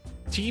know,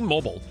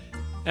 T-Mobile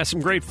has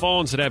some great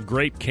phones that have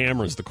great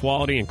cameras. The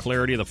quality and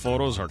clarity of the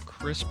photos are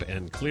crisp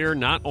and clear.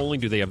 Not only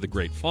do they have the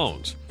great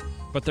phones,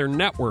 but their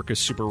network is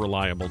super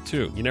reliable,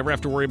 too. You never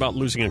have to worry about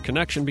losing a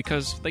connection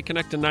because they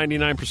connect to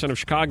 99% of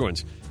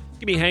Chicagoans. You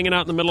could be hanging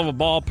out in the middle of a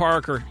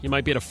ballpark, or you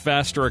might be at a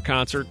fest or a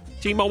concert.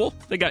 T-Mobile,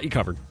 they got you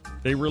covered.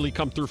 They really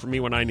come through for me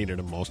when I needed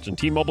them most. And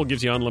T-Mobile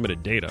gives you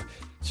unlimited data,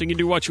 so you can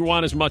do what you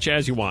want as much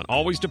as you want.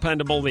 Always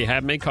dependable. They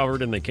have me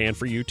covered, and they can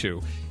for you,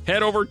 too.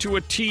 Head over to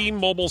a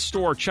T-Mobile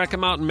store. Check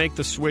them out and make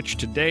the switch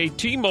today.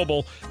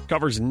 T-Mobile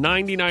covers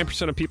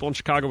 99% of people in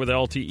Chicago with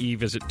LTE.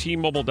 Visit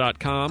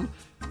T-Mobile.com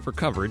for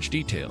coverage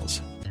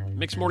details.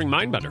 Makes morning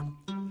mind better.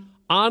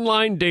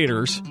 Online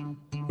daters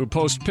who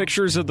post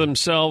pictures of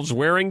themselves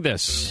wearing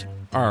this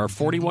are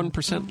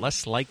 41%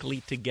 less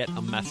likely to get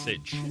a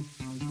message.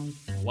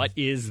 What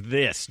is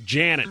this?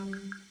 Janet.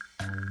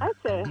 I'd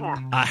say a hat.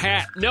 A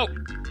hat. Nope.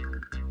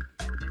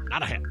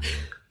 Not a hat.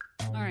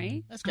 All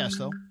right. Let's guess,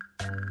 though.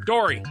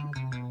 Dory.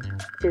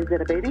 Is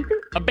it a bathing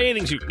suit? A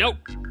bathing suit. Nope.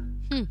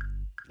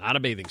 Not a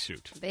bathing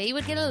suit. They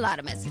would get a lot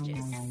of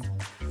messages.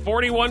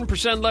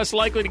 41% less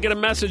likely to get a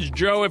message,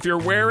 Joe, if you're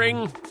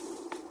wearing...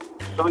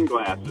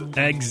 Sunglasses.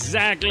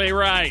 Exactly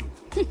right.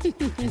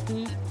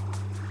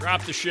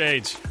 Drop the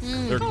shades.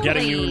 They're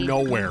getting you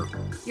nowhere.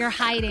 You're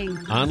hiding.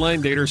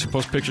 Online daters who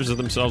post pictures of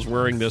themselves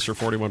wearing this are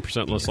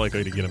 41% less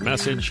likely to get a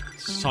message.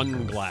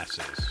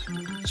 Sunglasses.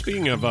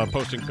 Speaking of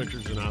posting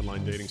pictures in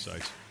online dating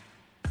sites,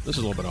 this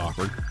is a little bit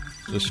awkward,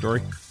 this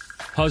story.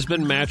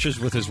 Husband matches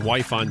with his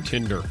wife on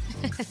Tinder.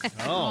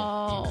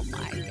 Oh,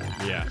 my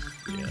God. Yeah,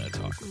 that's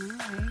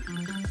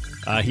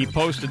awkward. He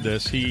posted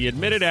this. He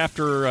admitted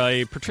after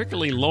a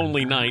particularly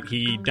lonely night,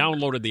 he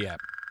downloaded the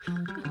app.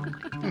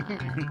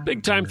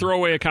 Big time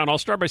throwaway account. I'll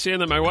start by saying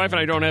that my wife and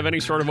I don't have any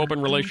sort of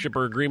open relationship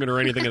or agreement or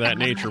anything of that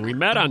nature. We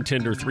met on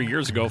Tinder 3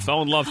 years ago,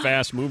 fell in love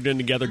fast, moved in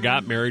together,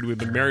 got married. We've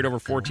been married over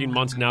 14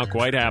 months now,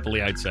 quite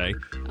happily, I'd say.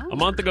 A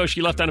month ago,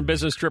 she left on a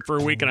business trip for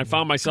a week, and I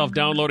found myself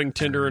downloading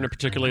Tinder in a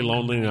particularly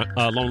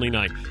lonely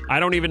night.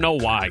 I don't even know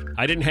why.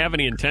 I didn't have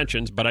any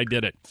intentions, but I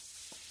did it.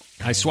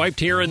 I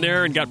swiped here and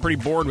there and got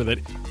pretty bored with it.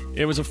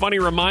 It was a funny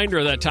reminder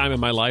of that time in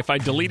my life. I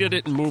deleted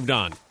it and moved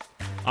on.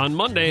 On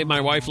Monday,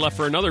 my wife left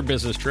for another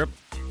business trip.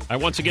 I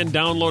once again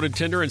downloaded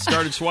Tinder and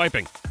started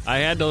swiping.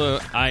 I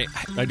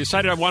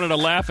decided I wanted to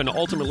laugh and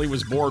ultimately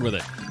was bored with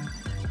it.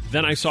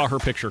 Then I saw her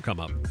picture come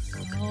up.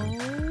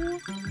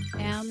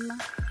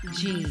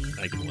 OMG.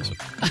 Thank you, Melissa.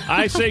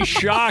 I say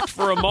shocked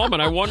for a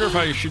moment. I wonder if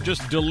I should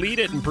just delete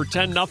it and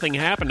pretend nothing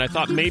happened. I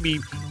thought maybe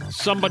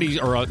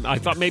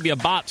a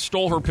bot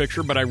stole her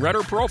picture, but I read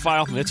her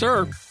profile. It's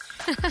her.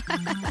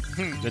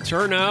 It's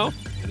her now,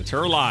 and it's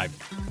her live.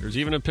 There's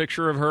even a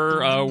picture of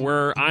her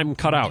where I'm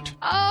cut out.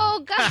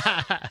 Oh,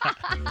 God.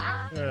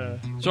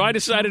 So I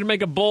decided to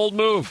make a bold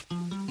move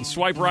and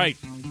swipe right.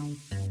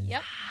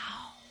 Yep.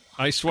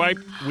 I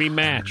swiped. We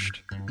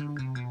matched.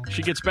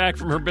 She gets back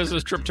from her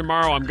business trip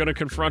tomorrow. I'm going to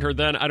confront her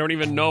then. I don't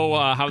even know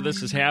how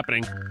this is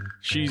happening.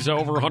 She's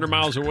over 100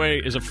 miles away.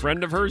 Is a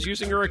friend of hers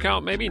using her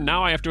account? Maybe.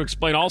 Now I have to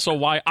explain also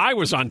why I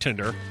was on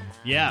Tinder.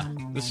 Yeah.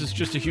 This is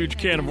just a huge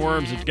can of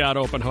worms that's got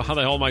open. How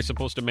the hell am I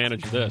supposed to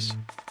manage this?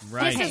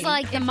 Right. This is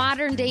like the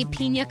modern day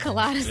pina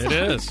colada song. It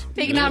is.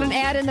 Taking out an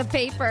ad in the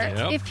paper.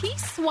 Yep. If he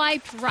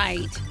swiped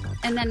right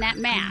and then that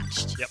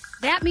matched,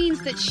 that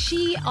means that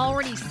she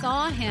already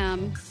saw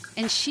him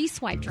and she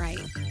swiped right.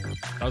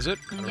 Does it?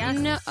 Yes.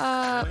 No,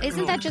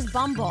 isn't that just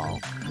Bumble?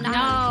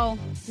 No.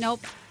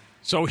 Nope.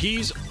 So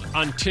he's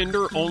on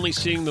Tinder only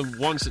seeing the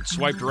ones that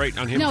swiped right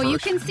on him No, first? you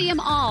can see them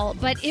all,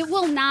 but it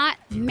will not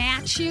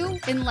match you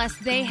unless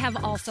they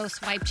have also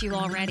swiped you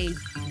already.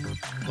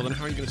 Well, then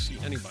how are you going to see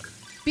anybody?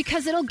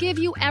 Because it'll give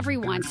you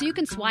everyone. So you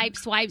can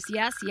swipes,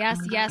 yes.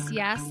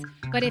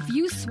 But if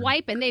you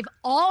swipe and they've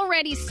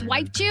already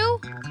swiped you,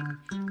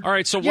 all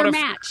right, so you're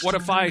matched. What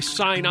if I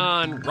sign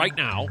on right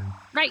now?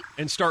 Right.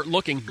 And start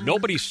looking.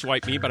 Nobody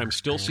swiped me, but I'm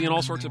still seeing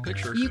all sorts of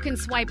pictures. You can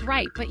swipe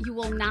right, but you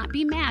will not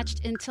be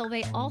matched until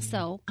they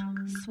also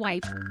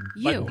swipe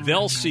you.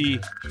 But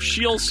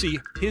she'll see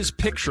his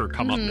picture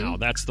come up now.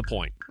 That's the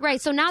point. Right,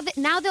 so now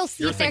they'll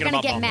see if they're going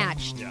to get Bumble.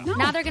 matched. Yeah. No.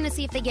 Now they're going to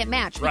see if they get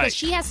matched. Right. Because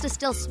she has to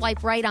still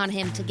swipe right on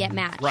him to get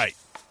matched. Right.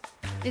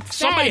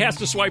 Somebody has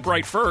to swipe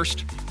right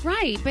first.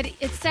 Right, but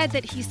it said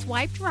that he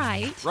swiped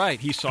right. Right,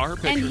 he saw her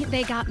picture. And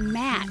they got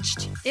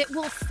matched. It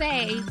will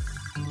say,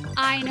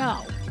 I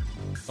know.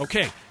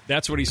 Okay,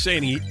 that's what he's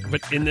saying.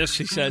 But in this,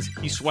 he says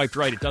he swiped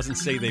right. It doesn't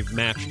say they've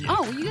matched yet.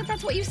 Oh,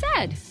 that's what you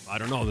said. I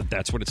don't know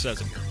that's what it says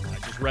in here. I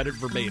just read it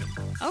verbatim.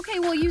 Okay,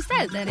 well, you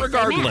said that.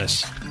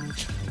 Regardless,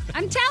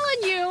 I'm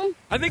telling you.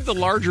 I think the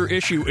larger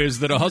issue is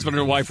that a husband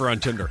and a wife are on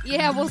Tinder.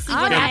 Yeah, we'll see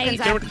All what right.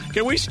 happens.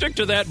 Can we stick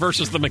to that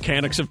versus the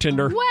mechanics of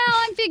Tinder? Well,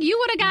 I'm thinking you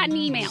would have gotten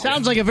emails.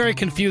 Sounds like a very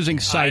confusing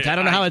site. I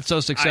don't know how it's so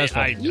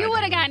successful. You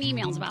would have gotten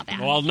emails about that.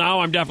 Well, now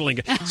I'm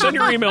definitely send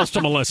your emails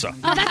to Melissa.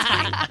 Oh, that's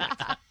fine.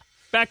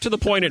 Back to the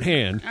point at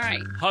hand. All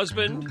right.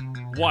 Husband,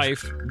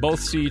 wife, both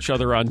see each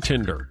other on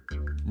Tinder.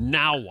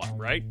 Now what,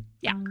 right?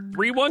 Yeah.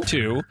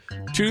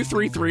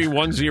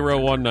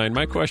 312-233-1019.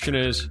 My question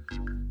is,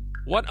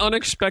 what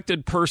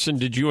unexpected person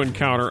did you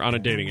encounter on a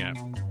dating app?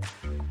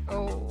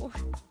 Oh.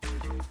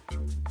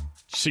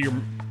 See your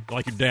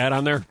dad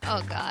on there?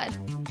 Oh, God.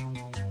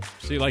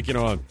 See a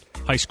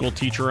high school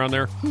teacher on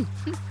there?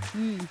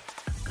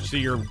 See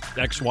your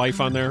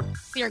ex-wife on there?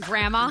 Your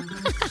grandma.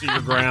 See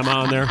your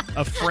grandma on there?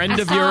 A friend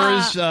of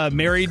yours,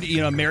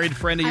 married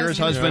friend of yours,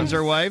 husbands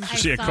or wives? Did you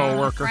see a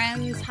coworker? A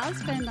friend's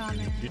husband on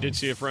there. You did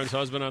see a friend's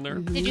husband on there?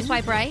 Did you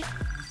swipe right?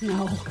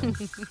 No.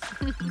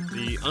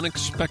 The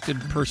unexpected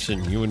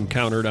person you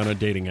encountered on a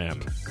dating app.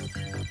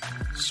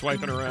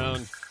 Swiping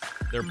around,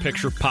 their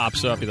picture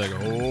pops up. You're like,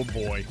 oh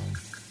boy.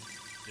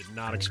 Did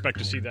not expect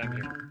to see them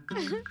here.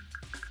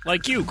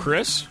 Like you,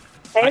 Chris.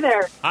 Hey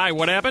there. Hi,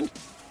 what happened?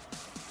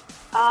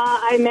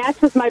 I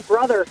matched with my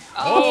brother.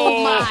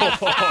 Oh, my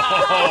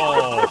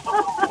God.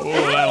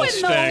 Oh, that'll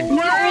sting.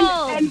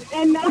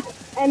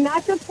 And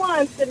not just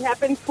once. It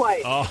happened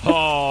twice.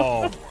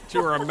 Oh, two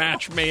are a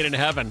match made in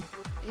heaven.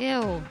 Ew.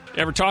 You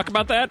ever talk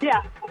about that?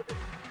 Yeah.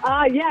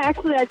 Yeah,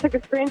 actually, I took a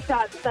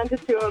screenshot and sent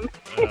it to him.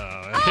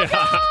 Oh,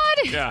 God.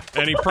 Yeah,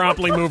 and he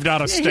promptly moved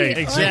out of state.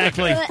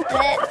 Exactly.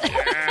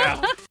 Yeah.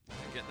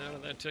 Getting out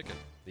of that ticket.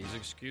 These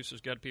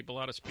excuses got people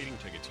out of speeding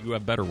tickets. You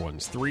have better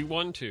ones.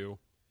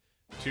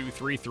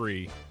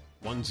 312-233-1019.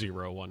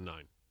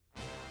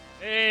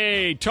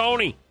 Hey,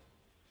 Tony.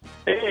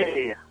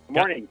 Hey,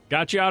 morning.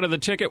 Got you out of the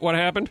ticket. What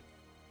happened?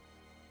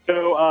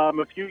 So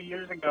a few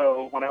years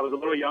ago, when I was a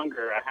little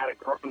younger, I had a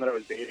girlfriend that I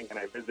was dating, and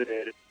I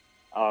visited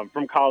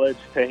from college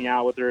to hang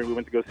out with her, and we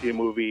went to go see a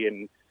movie,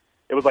 and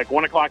it was like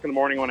 1 o'clock in the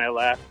morning when I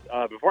left.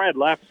 Before I had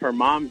left, her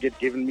mom had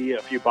given me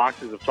a few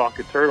boxes of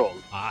chocolate turtles.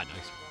 Ah,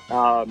 nice.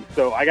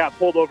 So I got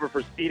pulled over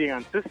for speeding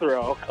on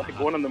Cicero at like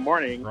 1 in the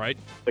morning. Right.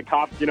 The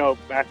cop, asked me to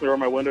roll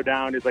my window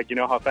down. He's like,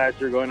 how fast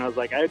you're going? I was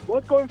like, I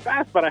was going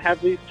fast, but I have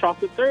these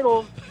chocolate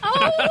turtles.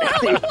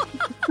 Oh,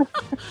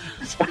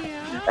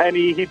 And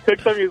he took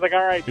some. He was like,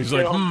 all right. He's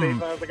stay like, home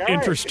safe. I was like, all right.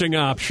 interesting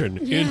option.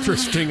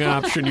 Interesting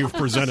option you've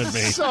presented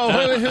me. So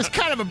it was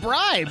kind of a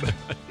bribe.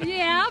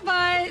 yeah,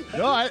 but...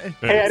 No,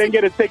 Hey, I didn't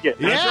get a ticket.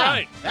 Yeah, That's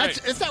right.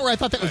 That's not where I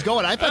thought that was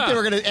going. I thought they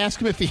were going to ask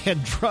him if he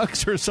had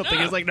drugs or something.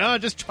 He's like, no,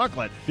 just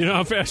chocolate. You know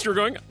how fast you're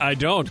going? I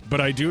don't,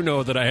 but I do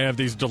know that I have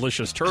these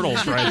delicious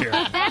turtles right here.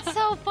 That's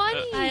so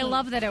funny. I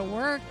love that it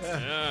worked.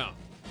 Yeah.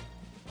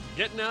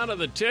 Getting out of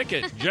the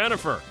ticket.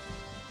 Jennifer.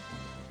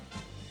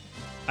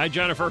 Hi,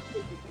 Jennifer.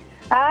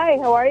 Hi,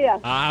 how are you?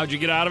 How'd you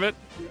get out of it?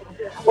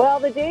 Well,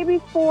 the day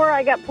before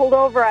I got pulled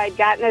over, I'd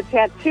gotten a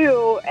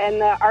tattoo,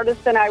 and the artist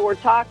and I were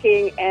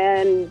talking,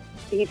 and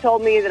he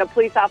told me that a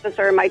police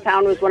officer in my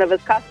town was one of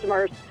his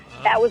customers.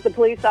 That was the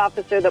police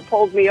officer that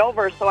pulled me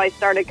over, so I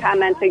started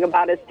commenting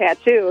about his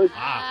tattoos.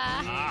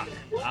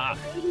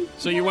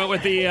 So you went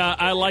with the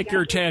I like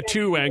your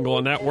tattoo angle,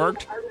 and that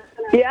worked?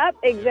 Yep,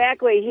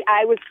 exactly.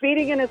 I was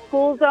speeding in a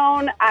school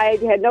zone. I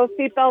had no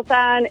seatbelt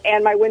on,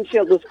 and my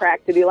windshield was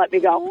cracked, and he let me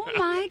go. Oh,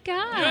 my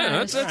God.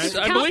 Yeah, that's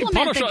I believe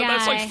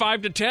that's like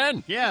 5 to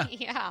 10. Yeah.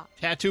 Yeah.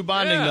 Tattoo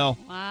bonding, Yeah. though.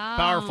 Wow.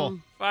 Powerful.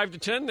 5 to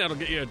 10, that'll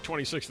get you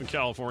 26th in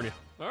California.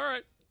 All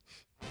right.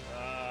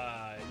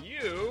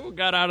 You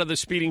got out of the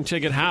speeding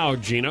ticket how,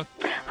 Gina?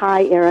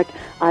 Hi, Eric.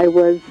 I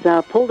was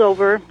pulled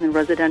over in a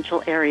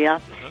residential area,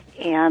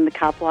 and the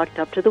cop walked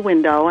up to the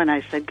window, and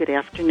I said, good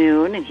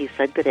afternoon, and he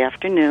said, good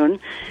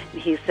afternoon.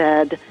 And he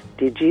said,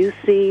 did you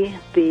see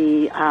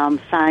the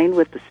sign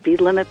with the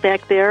speed limit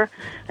back there?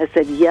 I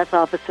said, yes,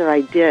 officer, I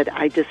did.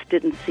 I just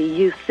didn't see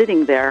you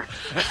sitting there.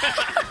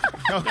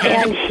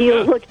 And he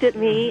looked at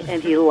me,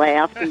 and he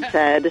laughed and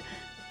said,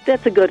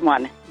 that's a good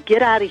one.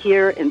 Get out of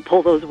here and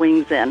pull those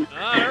wings in.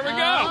 There we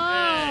go.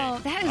 Oh,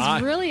 that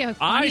is really a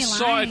funny I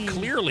saw line. it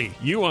clearly.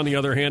 You, on the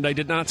other hand, I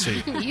did not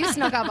see. You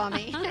snuck up on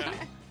me.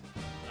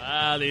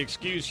 The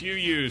excuse you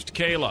used,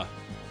 Kayla.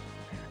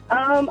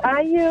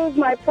 I used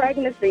my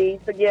pregnancy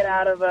to get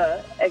out of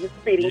a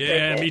speeding ticket.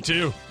 Yeah, me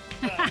too.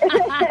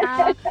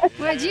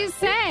 What'd you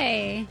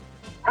say?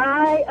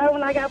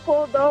 When I got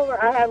pulled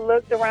over, I had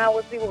looked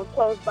around to see what was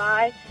close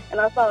by, and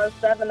I saw a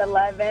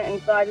 7-Eleven,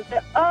 and so I just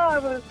said, I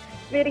was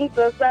speeding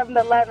to a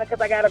 7-Eleven because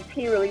I got to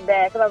pee really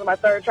bad because I was in my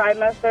third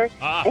trimester.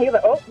 And he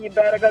was like, you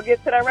better go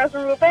get to that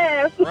restroom real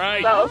fast.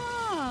 Right. So,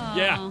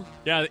 Yeah.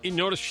 You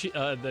notice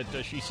that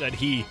she said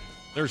he.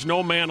 There's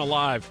no man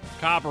alive,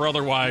 cop or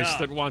otherwise,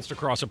 that wants to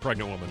cross a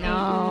pregnant woman.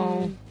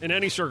 No. In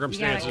any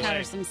circumstances You gotta cut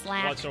her some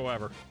slack.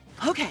 whatsoever.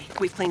 Okay,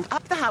 we've cleaned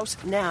up the house,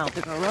 now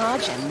the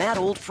garage and that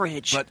old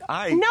fridge. But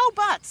No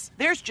buts!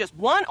 There's just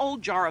one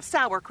old jar of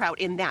sauerkraut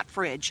in that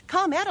fridge.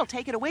 ComEd will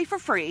take it away for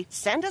free.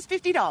 Send us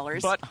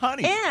 $50. But,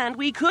 honey... And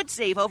we could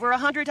save over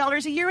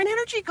 $100 a year in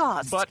energy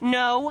costs. But...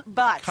 No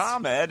buts.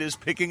 ComEd is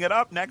picking it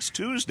up next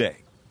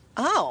Tuesday.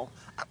 Oh...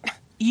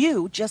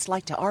 You just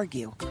like to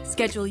argue.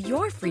 Schedule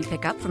your free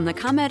pickup from the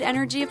ComEd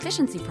Energy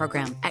Efficiency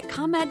Program at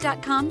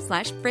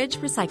ComEd.com/fridge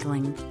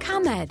recycling.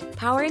 ComEd,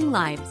 powering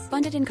lives.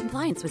 Funded in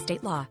compliance with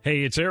state law.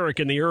 Hey, it's Eric,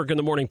 and the Eric in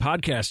the Morning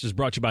podcast is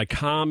brought to you by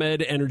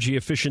ComEd Energy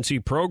Efficiency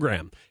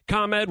Program.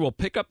 ComEd will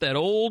pick up that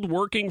old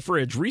working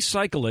fridge,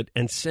 recycle it,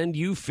 and send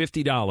you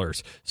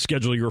 $50.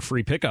 Schedule your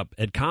free pickup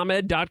at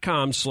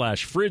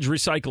ComEd.com/fridge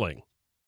recycling.